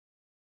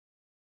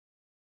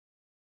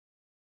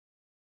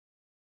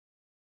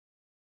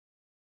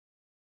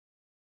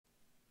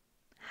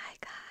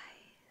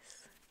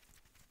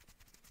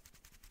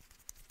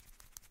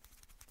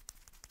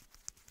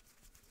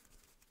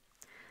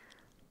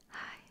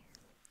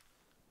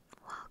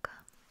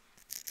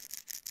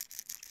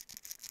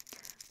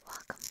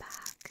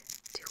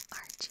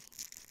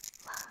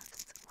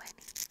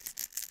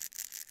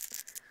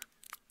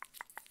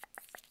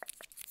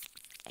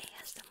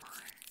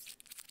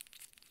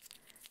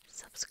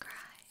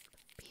subscribe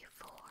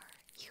before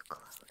you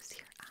close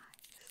your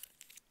eyes.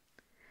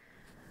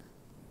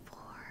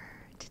 For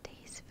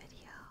today's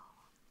video,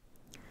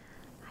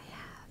 I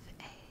have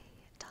a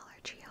Dollar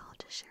Tree haul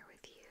to share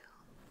with you.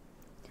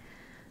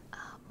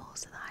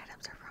 Most of the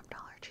items are from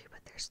Dollar Tree,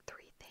 but there's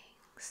 3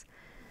 things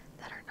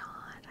that are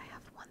not. I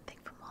have 1 thing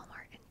from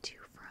Walmart and 2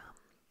 from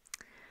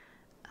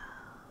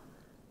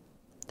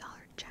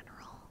Dollar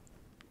General,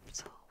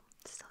 so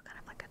it's still kind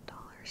of like a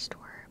dollar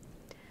store.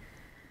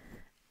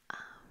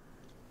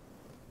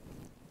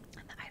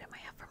 And the item I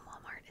have from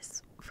Walmart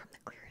is from the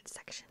clearance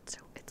section, so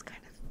it's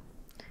kind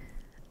of,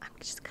 I'm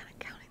just kind of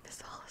counting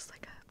this all as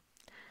like a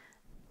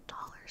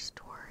dollar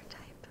store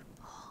type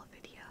haul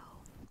video.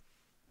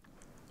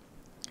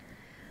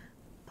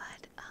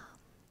 But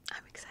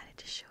I'm excited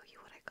to show you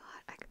what I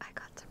got. I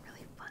got some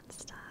really fun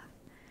stuff.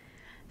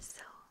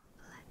 So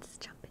let's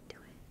jump into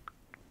it.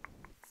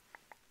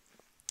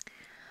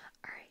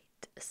 Alright,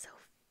 so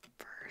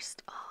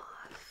first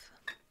off,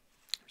 I'm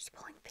just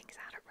pulling things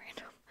out at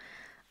random.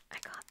 I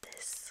got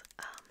this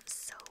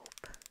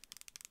soap.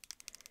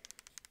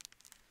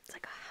 It's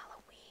like a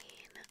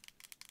Halloween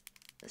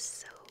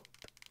soap.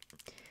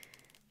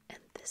 And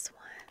this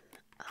one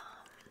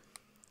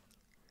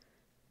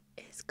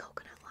is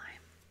coconut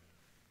lime.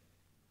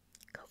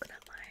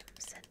 Coconut lime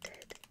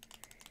scented.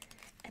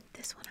 And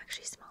this one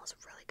actually smells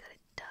really good.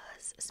 It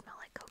does smell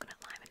like coconut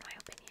lime in my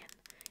opinion.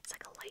 It's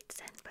like a light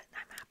scent, but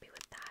I'm happy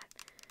with that.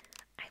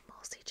 I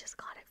mostly just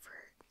got it for,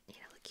 you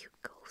know, the cute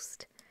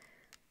ghost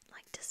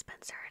like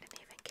dispenser. I didn't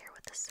even care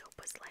what the soap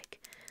was like,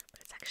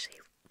 but it actually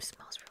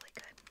smells really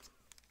good.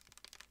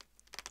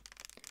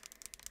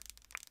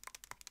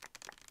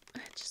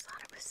 I just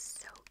thought it was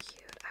so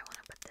cute. I want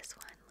to put this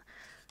one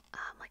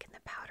like in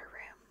the powder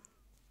room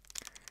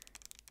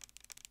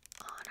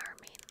on our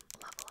main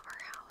level of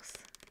our house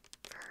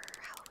for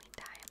Halloween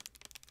time.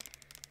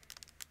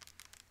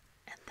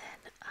 And then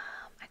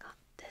I got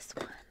this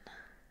one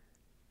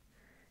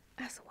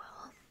as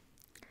well.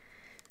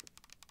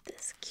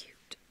 This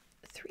cute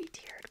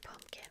 3-tiered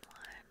pumpkin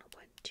one.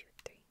 1, 2,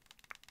 3.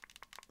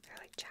 They're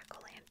like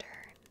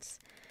jack-o'-lanterns.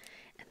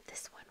 And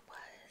this one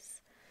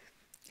was,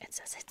 it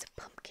says it's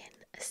pumpkin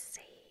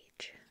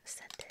sage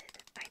scented.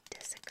 I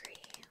disagree.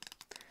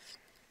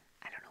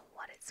 I don't know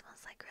what it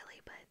smells like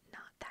really, but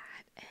not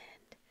that.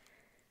 And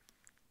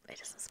it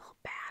doesn't smell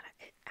bad.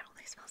 I don't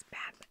think it smells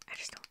bad, but I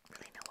just don't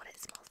really know what it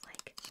smells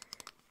like.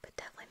 But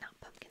definitely not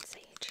pumpkin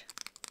sage.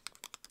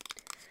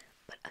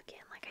 But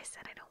again, like I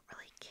said, I don't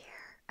really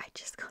care. I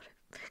just got it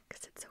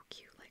because it's so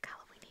cute, like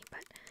Halloween-y.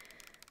 But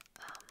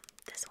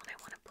this one I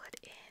want to put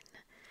in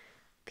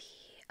the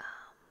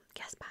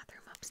guest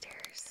bathroom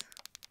upstairs.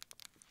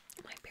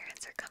 My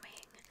parents are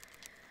coming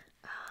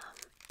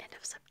end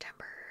of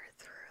September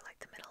through like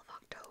the middle of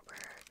October,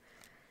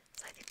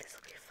 so I think this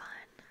will be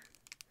fun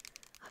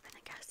up in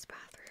the guest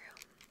bathroom.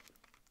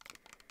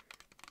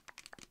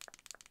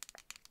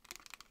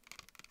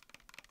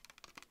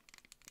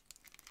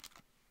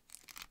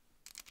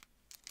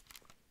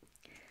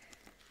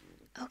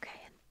 Okay,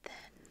 and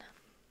then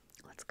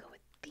let's go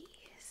with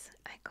these.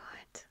 I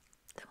got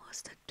the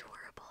most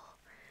adorable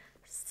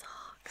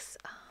socks.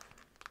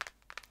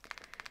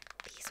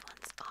 These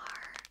ones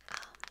are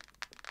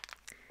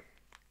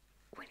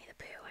Winnie the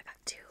Pooh. I got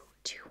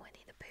two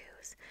Winnie the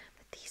Poohs,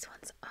 but these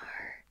ones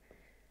are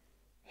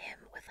him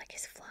with like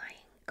his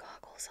flying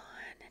goggles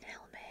on and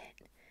helmet.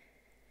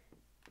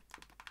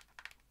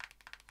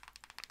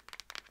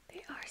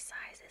 They are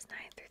sizes 9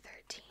 through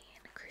 13,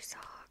 crew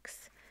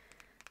socks.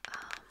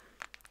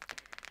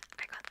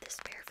 I got this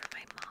pair for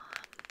my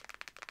mom.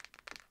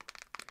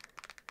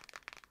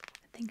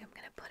 I think I'm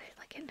gonna put it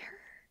like in her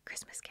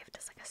Christmas gift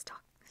as like a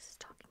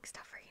stocking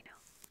stuffer, you know.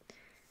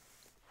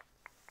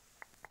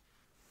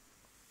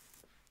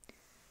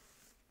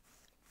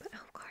 But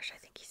oh gosh, I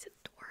think he's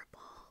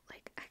adorable.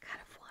 Like, I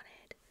kind of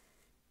wanted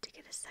to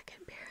get a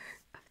second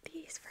pair of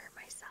these for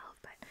myself,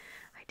 but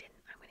I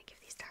didn't. I'm gonna give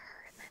these to her,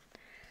 and then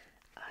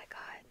I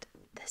got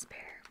this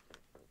pair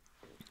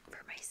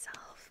for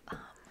myself.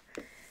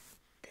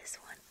 This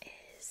one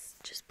is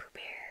just Pooh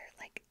Bear,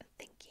 like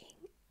thinking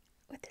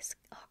with this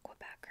aqua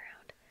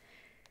background.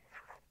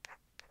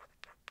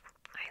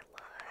 I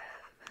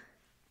love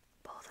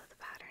both of the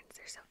patterns.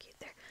 They're so cute.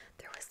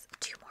 There was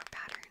 2 more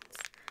patterns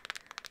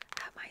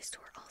at my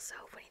store also,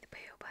 Winnie the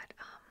Pooh, but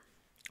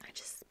I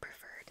just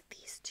preferred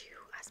these 2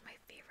 as my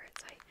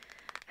favorites. I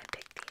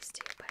picked these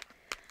 2, but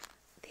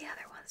the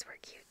other ones were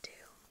cute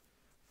too.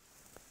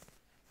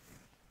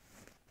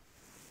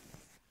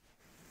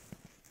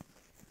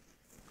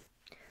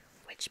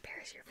 Which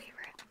pair is your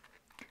favorite?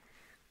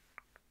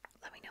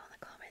 Let me know in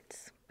the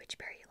comments which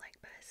pair you like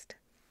best.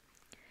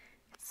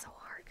 It's so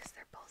hard because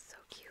they're both so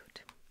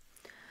cute.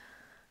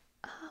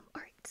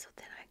 Alright, so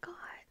then I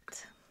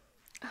got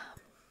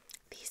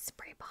these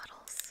spray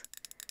bottles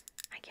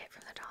I get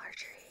from the Dollar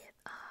Tree.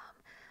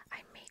 I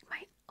make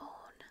my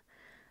own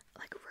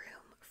like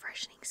room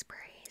freshening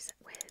sprays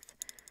with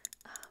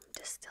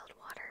distilled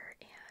water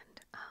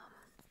and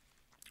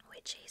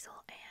witch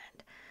hazel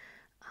and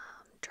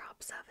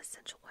drops of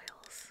essential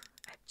oils.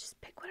 I just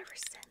pick like whatever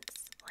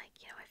scents, like,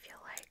 you know, I feel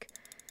like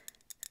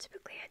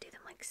typically I do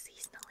them like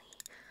seasonally,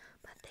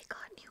 but they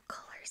got new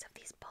colors of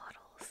these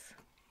bottles.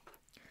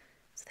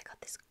 So they got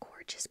this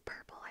gorgeous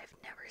purple. I've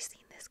never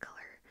seen this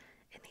color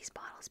in these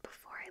bottles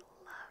before. I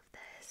love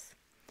this.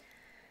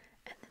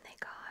 And then they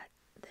got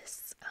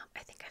this,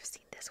 I think I've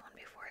seen this one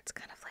before. It's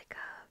kind of like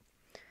a,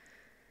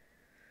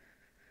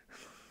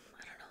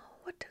 I don't know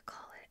what to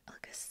call it,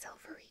 like a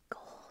silvery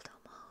gold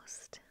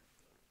almost.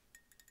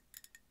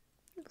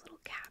 The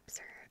little caps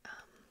are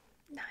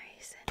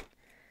nice, and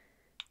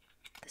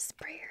the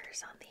sprayers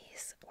on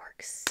these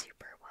work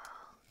super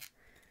well.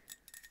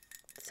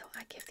 So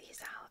I give these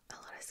out a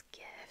lot as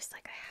gifts.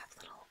 Like I have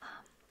little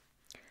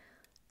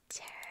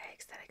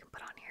tags that I can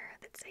put on here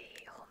that say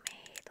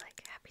homemade,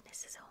 like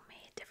happiness is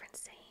homemade, different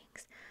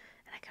sayings,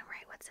 and I can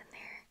write what's in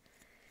there,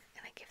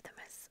 and I give them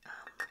as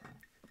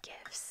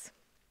gifts.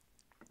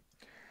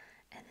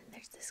 And then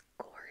there's this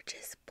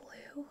gorgeous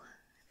blue.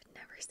 I've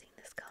never seen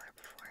this color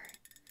before.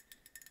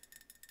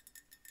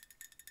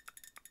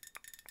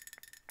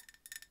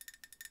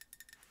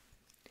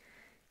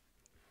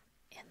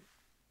 And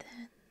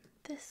then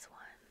this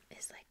one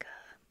is like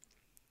a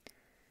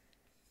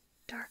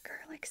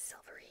darker, like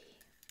silvery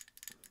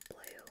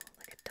blue,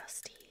 like a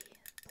dusty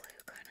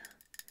blue kind of.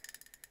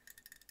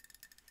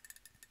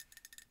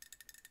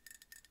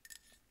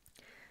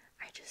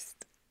 I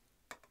just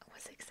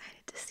was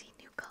excited to see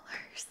new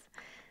colors.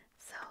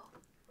 So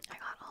I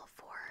got all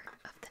 4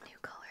 of the new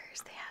colors.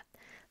 They had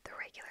the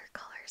regular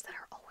colors that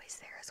are always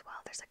there as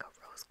well. There's like a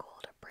rose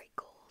gold, a bright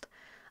gold,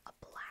 a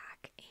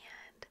black,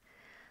 and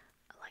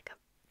like a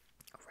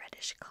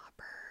reddish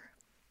copper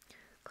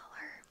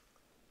color.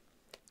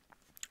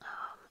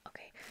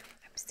 Okay,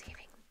 I'm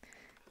saving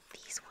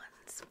these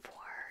ones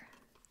for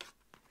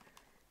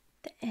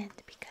the end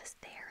because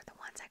they're the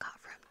ones I got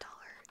from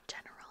Dollar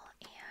General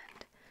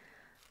and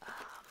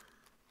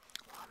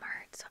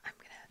Walmart. So I'm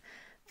gonna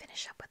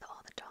finish up with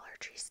all the Dollar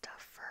Tree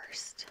stuff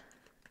first.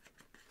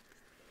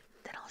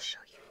 Then I'll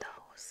show you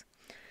those.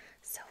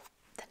 So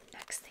the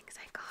next things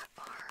I got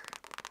are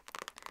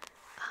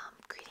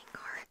greeting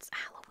cards,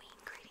 Halloween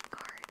greeting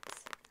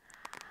cards.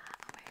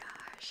 Oh my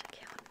gosh, I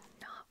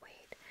cannot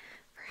wait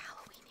for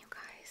Halloween, you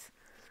guys.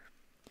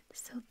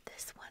 So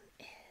this one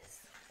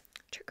is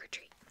Trick or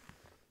Treat.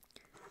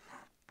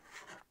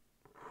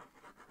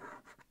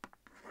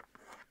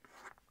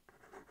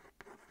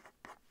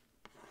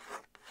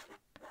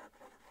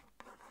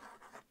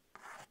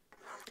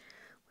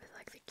 With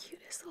like the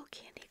cutest little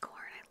candy corn.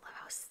 I love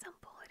how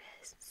simple it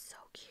is. It's so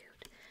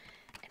cute.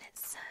 And it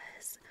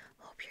says,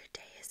 hope your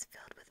day is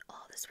filled with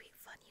all the sweet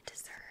fun you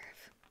deserve.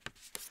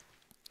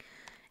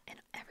 And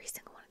every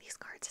single one of these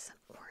cards is an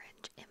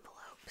orange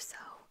envelope, so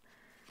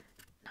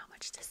not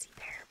much to see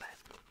there, but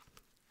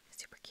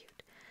super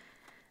cute.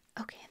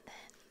 Okay, and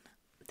then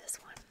this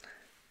one.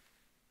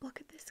 Look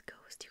at this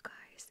ghost, you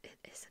guys. It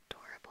is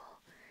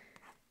adorable.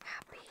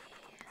 Happy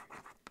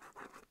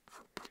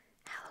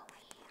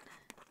Halloween.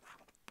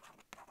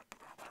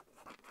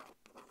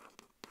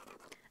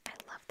 I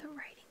love the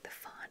writing, the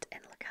font,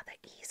 and look how the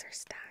E's are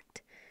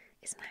stacked.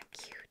 Isn't that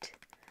cute?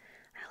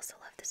 I also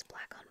love this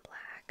black on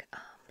black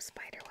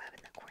spider web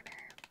in the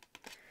corner.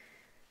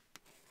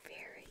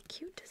 Very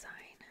cute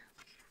design.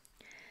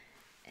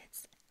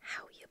 It's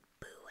how you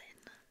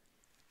booin'.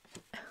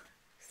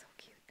 So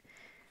cute.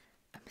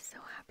 I'm so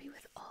happy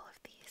with all of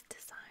these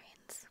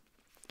designs.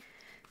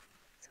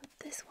 So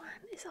this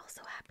one is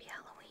also Happy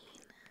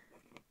Halloween.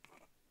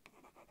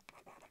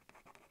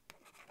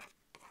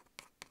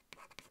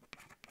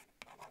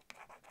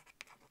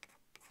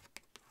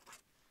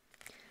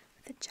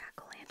 With the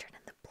jack-o'-lantern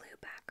in the blue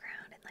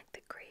background and like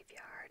the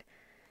graveyard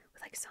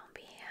with like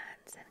zombie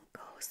hands and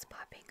ghosts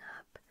popping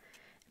up.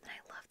 And then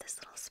I love this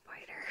little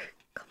spider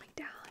coming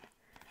down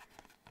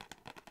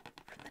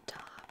from the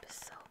top.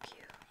 It's so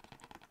cute.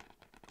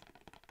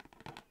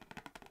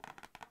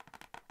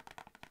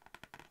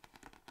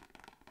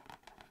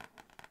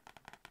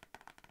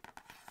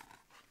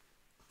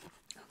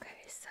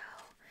 Okay, so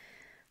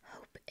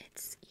hope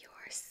it's your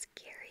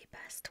scary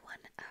best one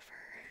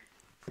ever.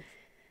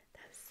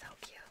 That is so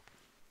cute.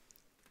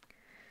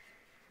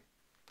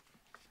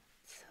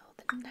 So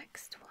the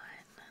next one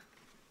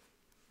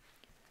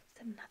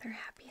is another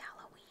Happy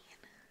Halloween.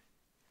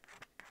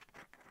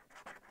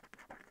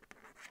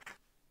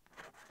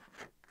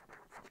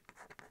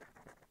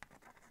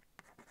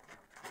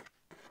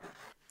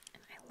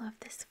 And I love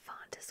this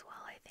font as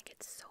well. I think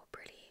it's so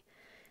pretty.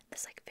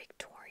 This like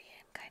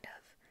Victorian kind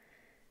of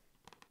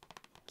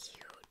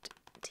cute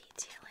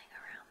detailing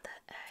around the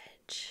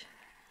edge.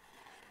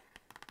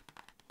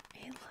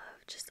 I love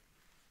just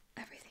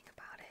everything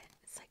about it.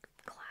 It's like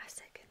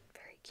classic and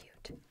very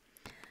cute.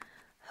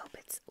 Hope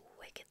it's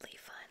wickedly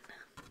fun.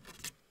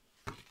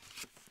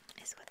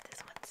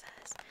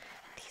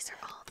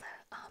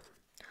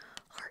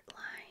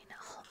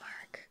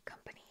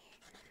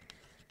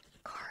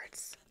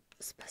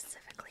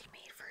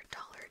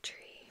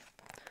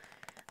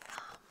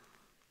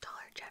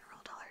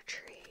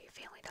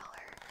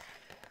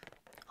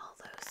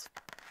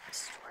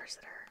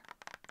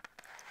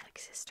 like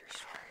sister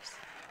stores.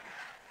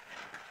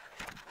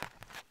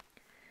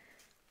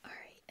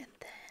 Alright, and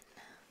then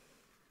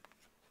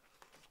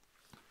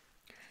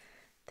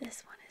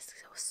this one is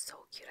so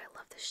cute. I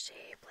love the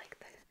shape, like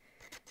the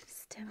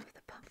stem of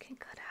the pumpkin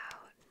cut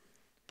out.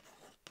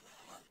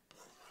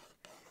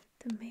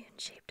 The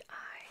moon-shaped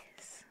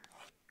eyes.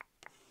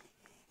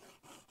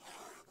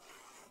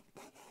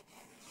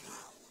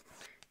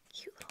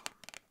 Cute little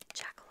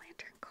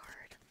jack-o'-lantern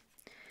card.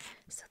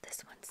 So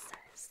this one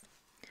says,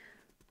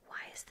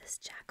 "Why is this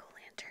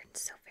jack-o'-lantern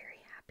so very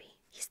happy?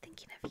 He's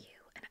thinking of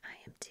you, and I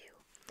am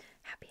too.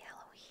 Happy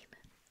Halloween."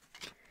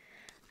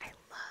 I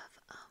love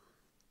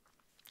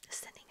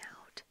sending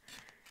out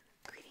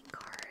greeting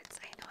cards.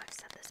 I know I've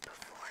said this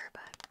before,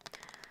 but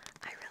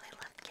I really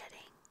love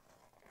getting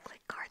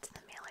like cards in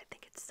the mail. I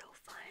think it's so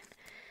fun,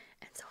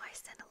 and so I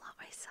send a lot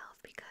myself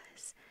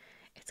because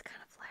it's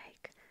kind of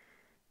like,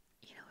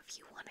 you know, if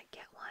you want to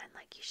get one,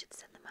 like, you should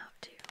send them out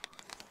too.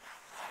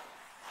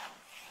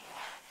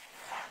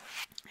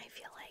 I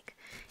feel like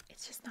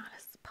it's just not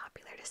as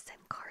popular to send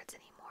cards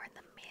anymore in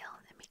the mail,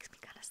 and it makes me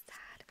kind of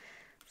sad,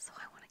 so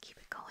I want to keep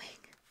it going.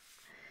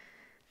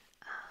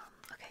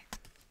 Okay,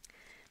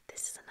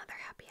 this is another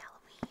Happy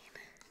Halloween.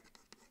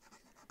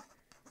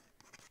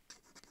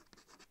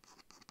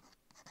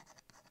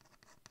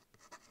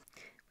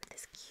 With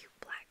this cute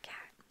black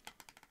cat.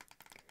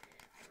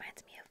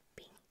 Reminds me of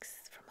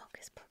Binks from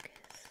Hocus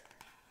Pocus.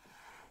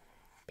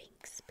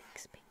 Binks,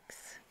 Binks,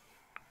 Binks.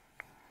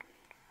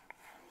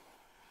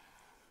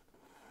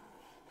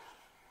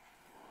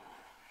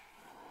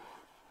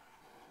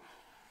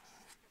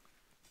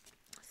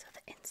 So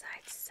the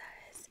inside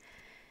says,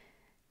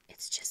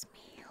 "It's just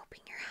me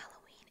hoping your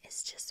Halloween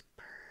is just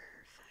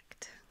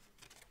perfect."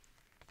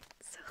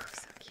 So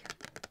cute.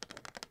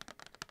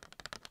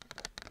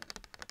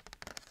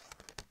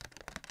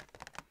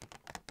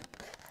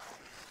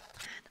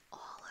 And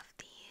all of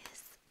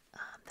these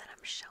that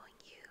I'm showing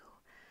you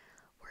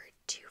were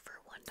 2 for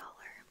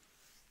 $1.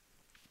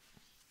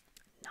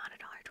 Not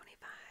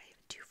 $1.25,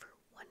 2 for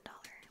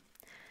 $1.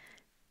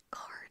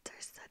 Cards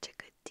are such a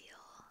good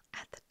deal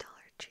at the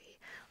Dollar Tree.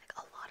 Like,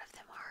 a lot of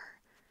them are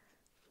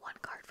 1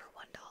 card for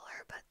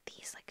 $1, but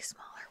these like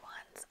smaller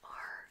ones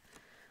are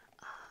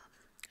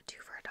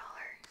 2 for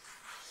 $1.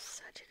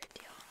 Such a good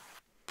deal.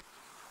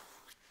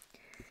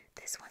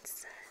 This one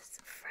says,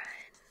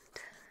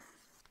 "Friend,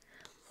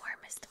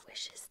 warmest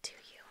wishes to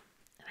you."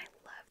 And I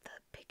love the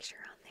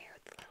picture on there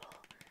with the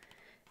little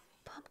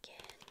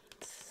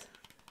pumpkins.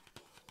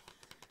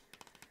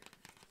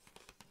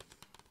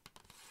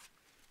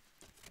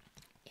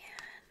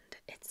 And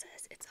it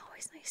says, "It's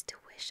always nice to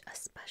wish a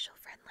special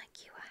friend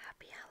like you a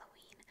happy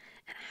Halloween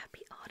and a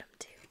happy autumn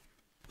too."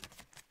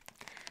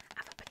 I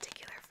have a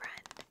particular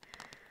friend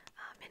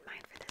in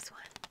mind for this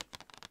one.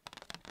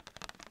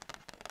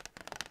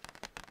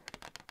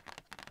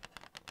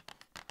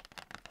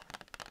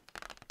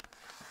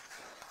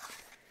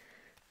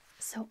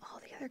 So all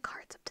the other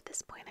cards up to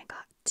this point, I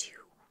got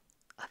 2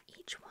 of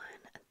each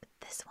one.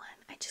 This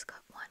one, I just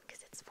got 1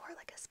 because it's for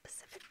like a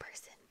specific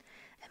person.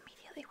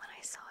 Immediately when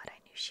I saw it, I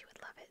knew she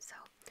would love it. So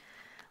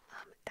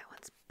that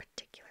one's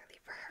particularly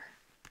for her.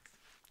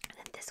 And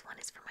then this one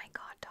is for my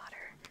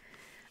goddaughter.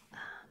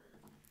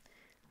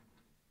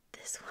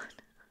 This one,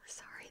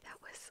 sorry,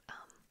 that was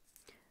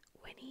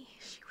Winnie.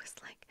 She was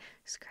like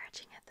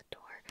scratching at the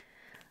door.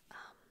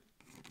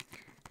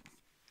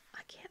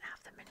 I can't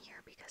have them in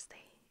here because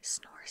they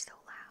snore so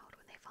loud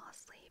when they fall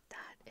asleep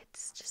that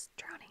it's just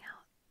drowning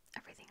out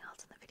everything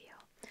else in the video.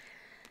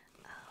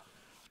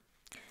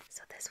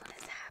 So this one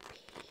is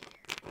Happy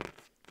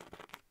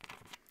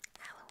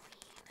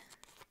Halloween.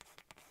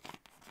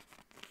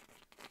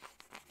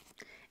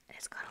 And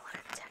it's got a lot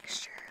of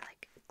texture,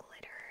 like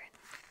glitter and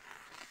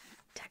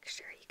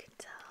texture, you can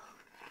tell.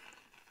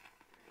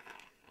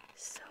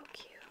 So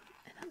cute.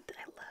 And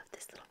I love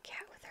this little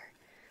cat with her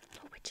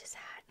little witch's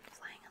hat and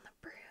flying on the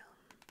broom.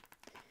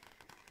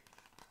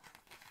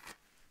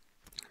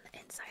 And the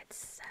inside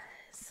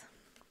says,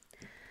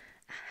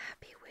 "A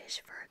happy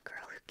wish for a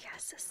girl who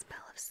casts a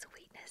spell of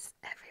sweetness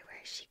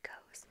everywhere she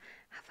goes.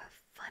 Have a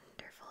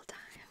wonderful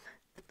time."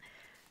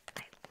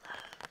 I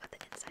love what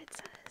the inside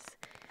says.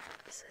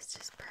 This is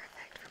just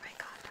perfect for my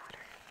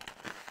goddaughter.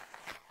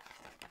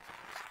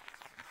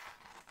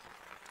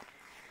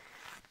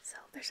 So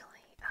there's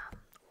only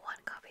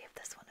 1 copy of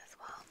this one as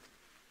well.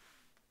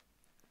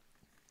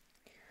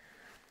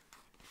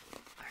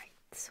 Alright,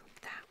 so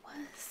that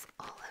was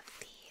all of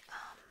the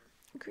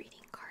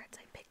greeting cards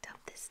I picked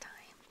up this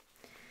time.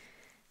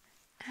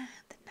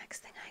 And the next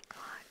thing I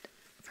got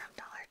from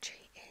Dollar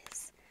Tree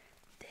is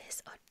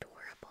this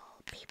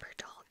adorable paper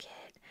doll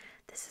kit.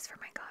 This is for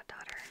my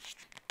goddaughter.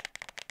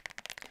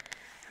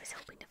 I was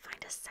hoping to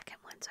find a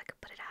second one so I could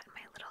put it out in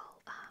my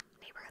little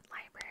neighborhood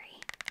library,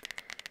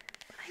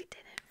 but I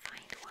didn't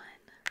find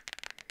one.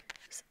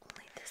 It was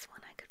only this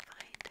one I could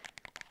find.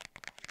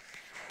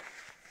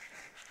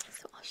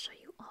 So I'll show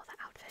you all the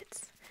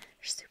outfits.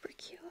 They're super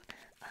cute.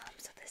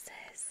 So this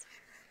is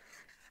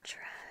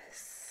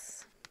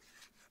Dress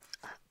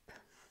Up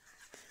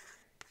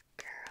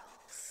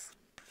Girls.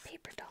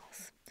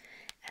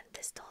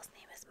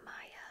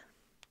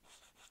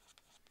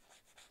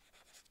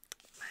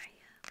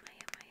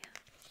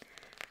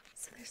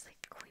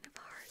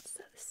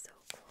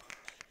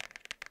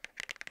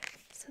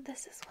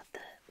 this is what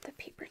the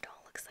paper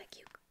doll looks like.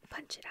 You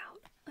punch it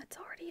out. It's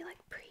already like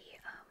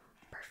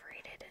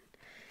perforated, and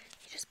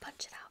you just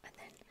punch it out, and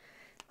then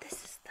this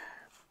is the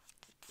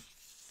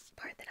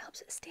part that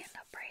helps it stand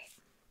upright.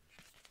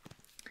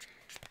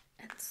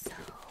 And so,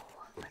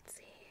 let's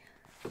see.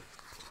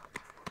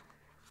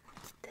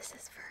 This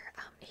is for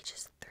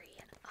ages 3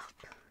 and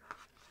up.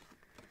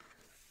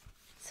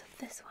 So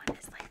this one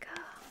is like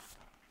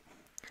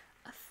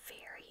a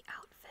fairy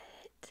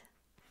outfit.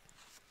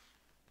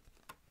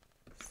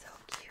 So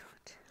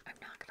cute. I'm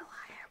not gonna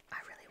lie, I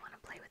really want to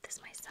play with this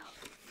myself.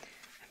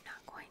 I'm not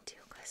going to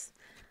because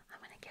I'm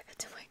gonna give it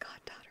to my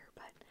goddaughter,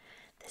 but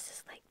this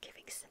is like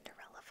giving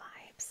Cinderella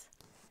vibes.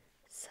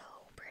 So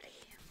pretty.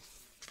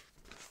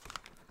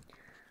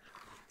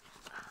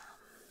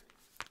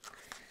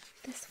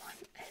 This one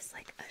is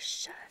like a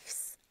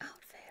chef's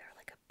outfit or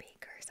like a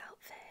baker's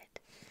outfit.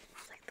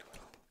 It's like the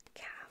little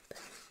cap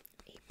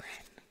and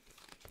apron.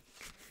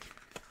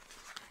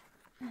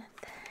 And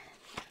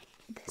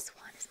then this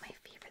one is my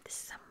favorite.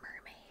 This is a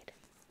mermaid.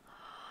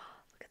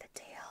 Look at the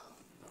tail.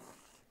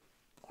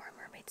 Or a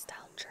mermaid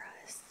style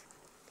dress.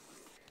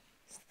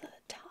 It's the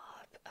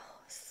top.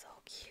 Oh, so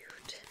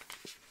cute.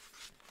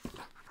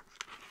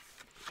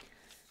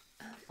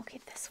 Okay,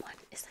 this one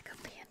is like a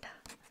panda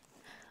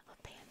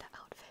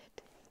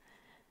outfit.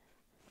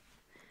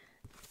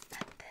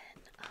 And then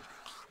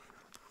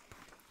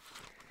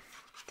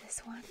this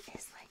one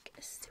is like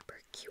super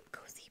cute,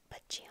 cozy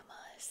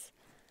pajamas.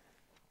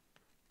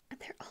 And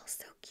they're all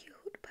so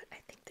cute, but I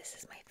think this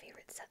is my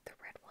favorite set, the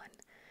red one.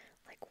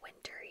 Like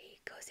wintry,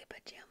 cozy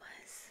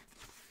pajamas.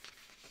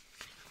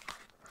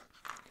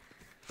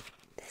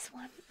 This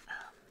one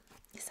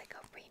is like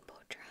a rainbow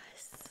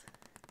dress.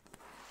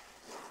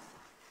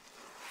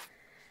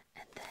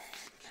 And then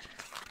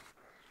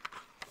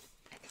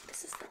I think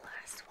this is the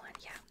last one.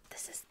 Yeah,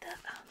 this is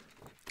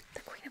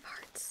the Queen of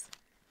Hearts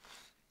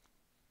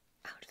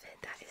outfit.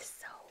 That is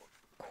so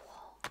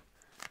cool.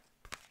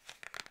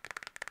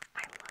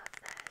 I love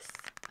this.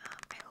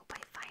 I hope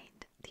I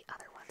find the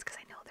other ones because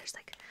I know there's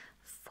like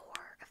 4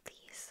 of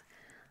these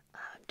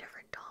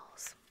different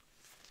dolls.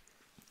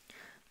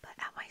 But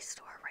at my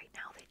store right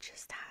now, they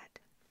just had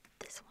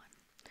this one.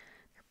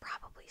 They're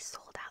probably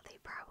sold out. They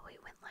probably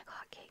went like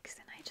hotcakes,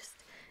 and I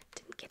just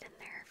didn't get in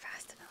there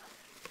fast enough.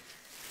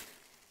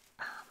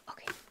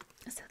 Okay,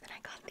 so then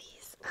I got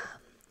these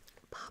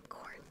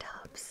popcorn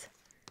tubs.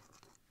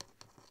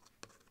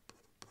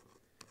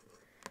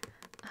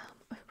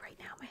 Right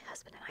now, my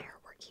husband and I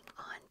are working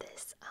on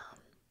this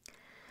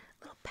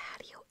little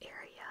patio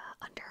area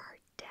under our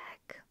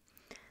deck.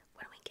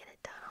 When we get it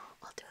done,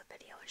 I'll do a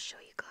video and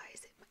show you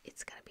guys.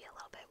 It's gonna be a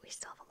little bit, we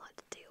still have a lot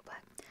to do, but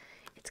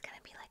it's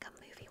gonna be like a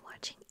movie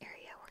watching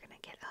area. We're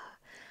gonna get a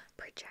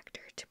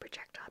projector to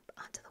project up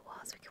onto the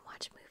walls so we can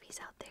watch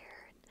movies out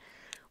there. And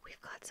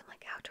we've got some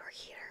like outdoor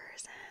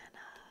heaters and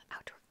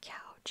outdoor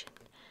couch, and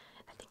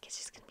I think it's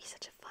just gonna be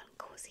such a fun,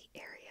 cozy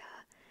area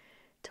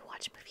to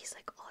watch movies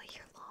like all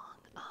year long.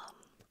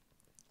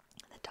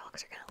 The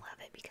dogs are gonna love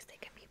it because they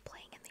can be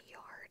playing in the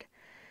yard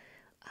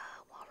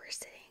while we're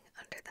sitting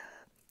under the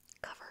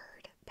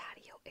covered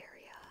patio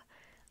area.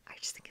 I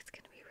just think it's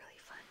gonna be really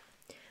fun.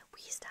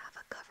 We used to have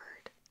a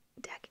covered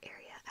deck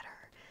area at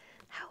our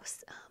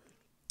house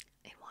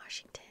in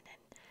Washington,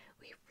 and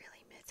we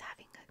really miss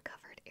having a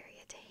covered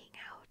area to hang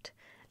out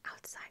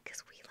outside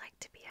because we like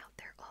to be out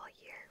there all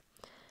year.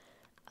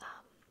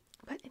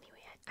 But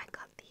anyway, I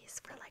got these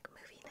for like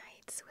movie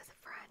nights with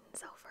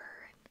friends over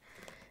and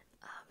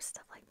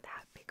stuff like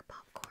that. Big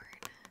popcorn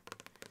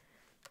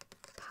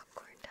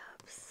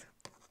tubs,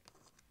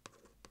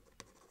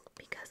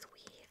 because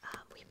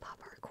we pop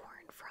our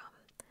corn from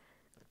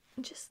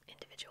just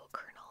individual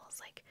kernels,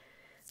 like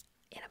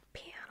in a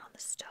pan on the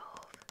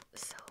stove.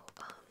 So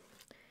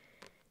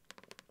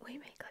we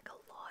make like a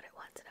lot at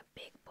once in a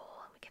big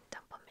bowl, and we can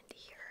dump them into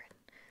here, and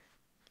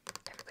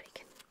everybody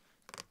can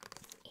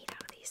eat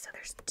out of these. So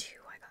there's 2.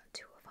 I got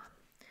 2 of them.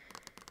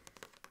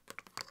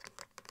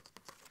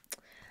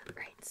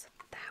 Right, so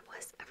that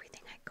was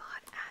everything I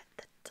got at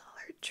the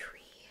Dollar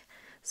Tree.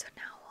 So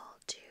now we'll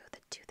do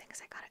the 2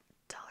 things I got at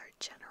Dollar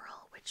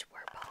General, which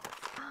were both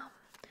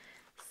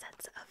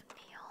sets of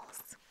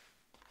nails.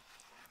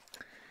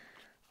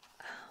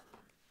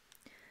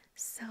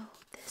 So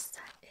this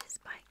set is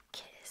by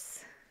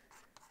Kiss.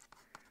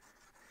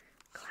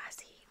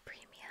 Classy,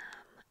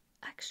 premium,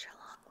 extra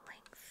long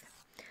length.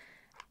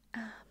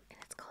 And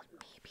it's called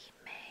Maybe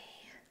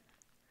May.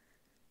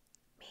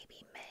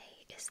 Maybe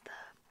May is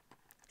the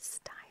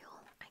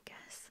style, I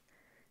guess,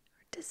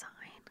 or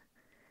design.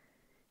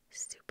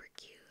 Super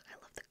cute. I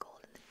love the gold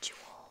and the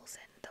jewels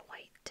and the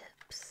white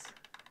tips.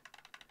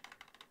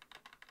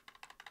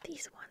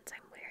 These ones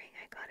I'm wearing,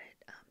 I got at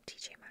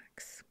TJ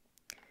Maxx.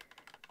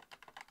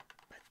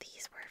 But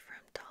these were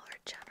from Dollar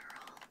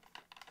General.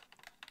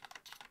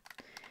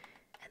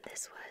 And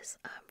this was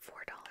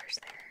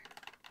 $4 there.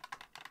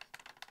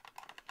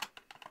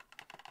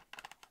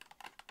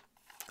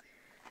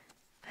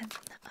 And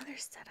then the other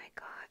set I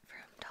got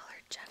from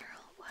Dollar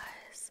General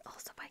was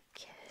also by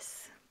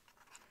Kiss.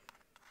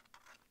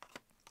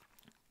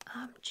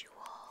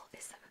 Jewel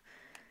is a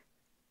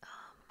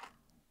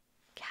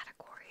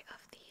category of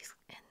these,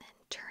 and then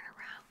Turn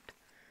Around.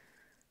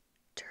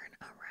 Turn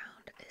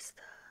Around is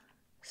the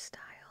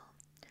style.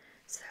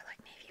 So they're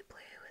like navy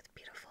blue with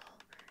beautiful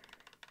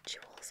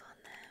jewels on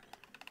them.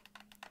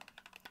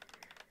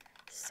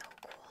 So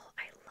cool.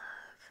 I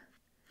love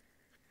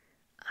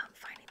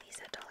finding these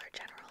at Dollar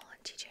General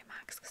and TJ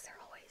Maxx because they're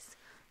always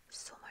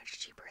so much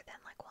cheaper than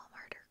like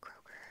Walmart or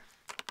Kroger.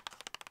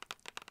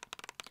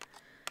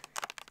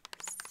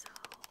 So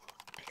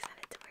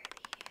excited to wear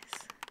these.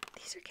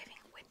 These are giving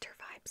winter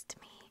vibes to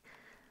me,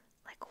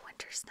 like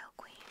Winter Snow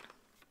Queen.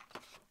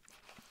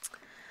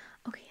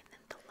 Okay, and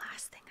then the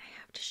last thing I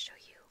have to show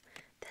you,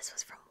 this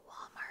was from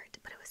Walmart,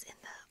 but it was in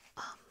the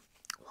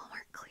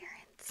Walmart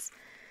clearance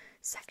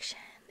section.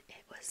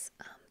 It was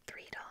 $3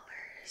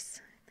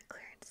 in the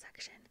clearance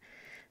section.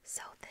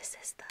 So this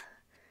is the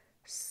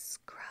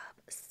Scrub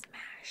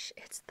Smash.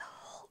 It's the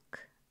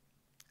Hulk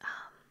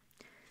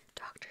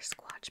Dr.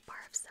 Squatch bar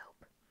of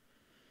soap.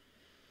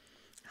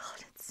 Oh,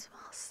 and it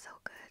smells so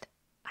good.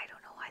 I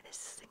don't know why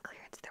this is in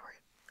clearance. There were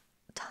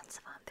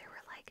tons of them. There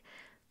were like,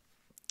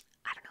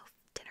 I don't know,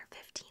 10 or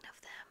 15 of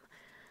them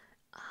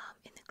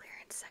in the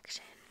clearance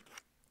section.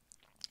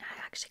 I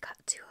actually got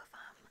 2 of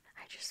them.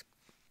 I just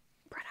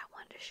brought out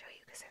one to show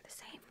you because they're the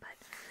same, but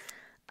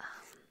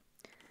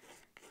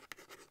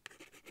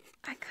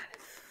I kind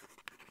of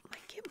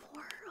might get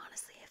more,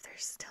 honestly, if they're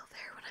still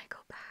there when I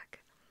go back.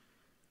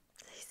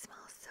 They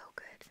smell so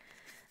good.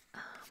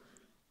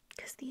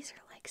 Because these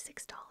are like $6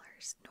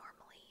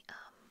 normally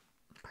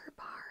per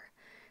bar,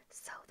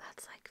 so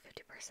that's like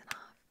 50%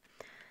 off.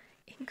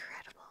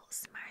 Incredible,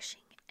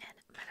 smashing, and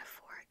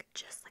metaphoric,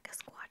 just like a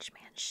Squatch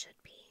man should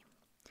be.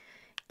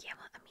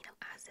 Gamma amino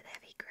acid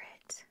heavy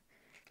grit,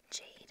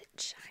 jade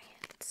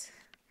giant.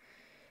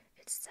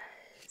 It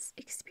says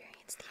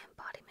experience the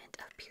embodiment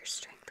of pure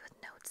strength with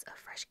notes of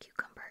fresh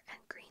cucumber and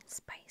green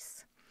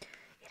spice.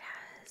 It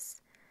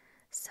has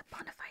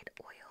saponified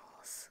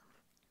oils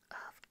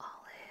of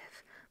olive,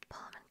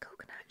 palm and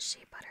coconut,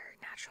 shea butter,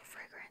 natural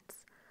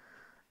fragrance,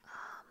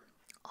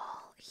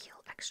 all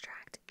heal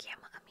extract,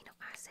 gamma amino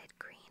acid,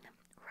 green,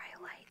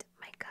 rhyolite,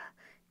 mica,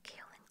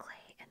 kaolin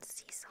clay, and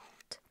sea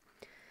salt.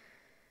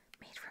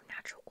 Made from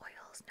natural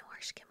oils, no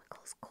harsh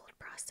chemicals, cold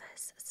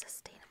process,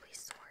 sustainably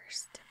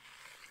sourced.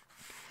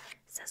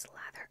 It says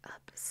lather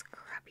up,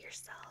 scrub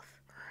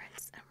yourself,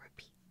 rinse and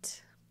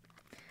repeat.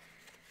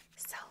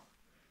 So,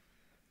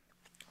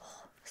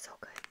 oh, so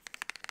good.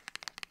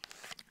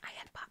 I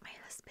had bought my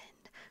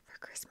husband for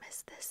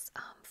Christmas this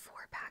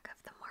 4-pack of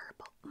the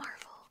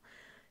Marvel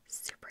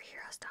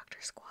Superheroes Dr.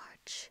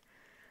 Squatch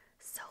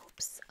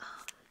soaps.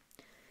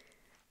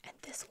 And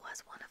this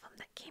was one of them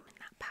that came in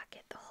that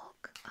packet, the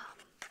Hulk,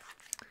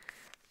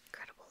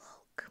 Incredible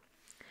Hulk.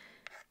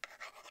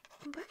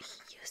 But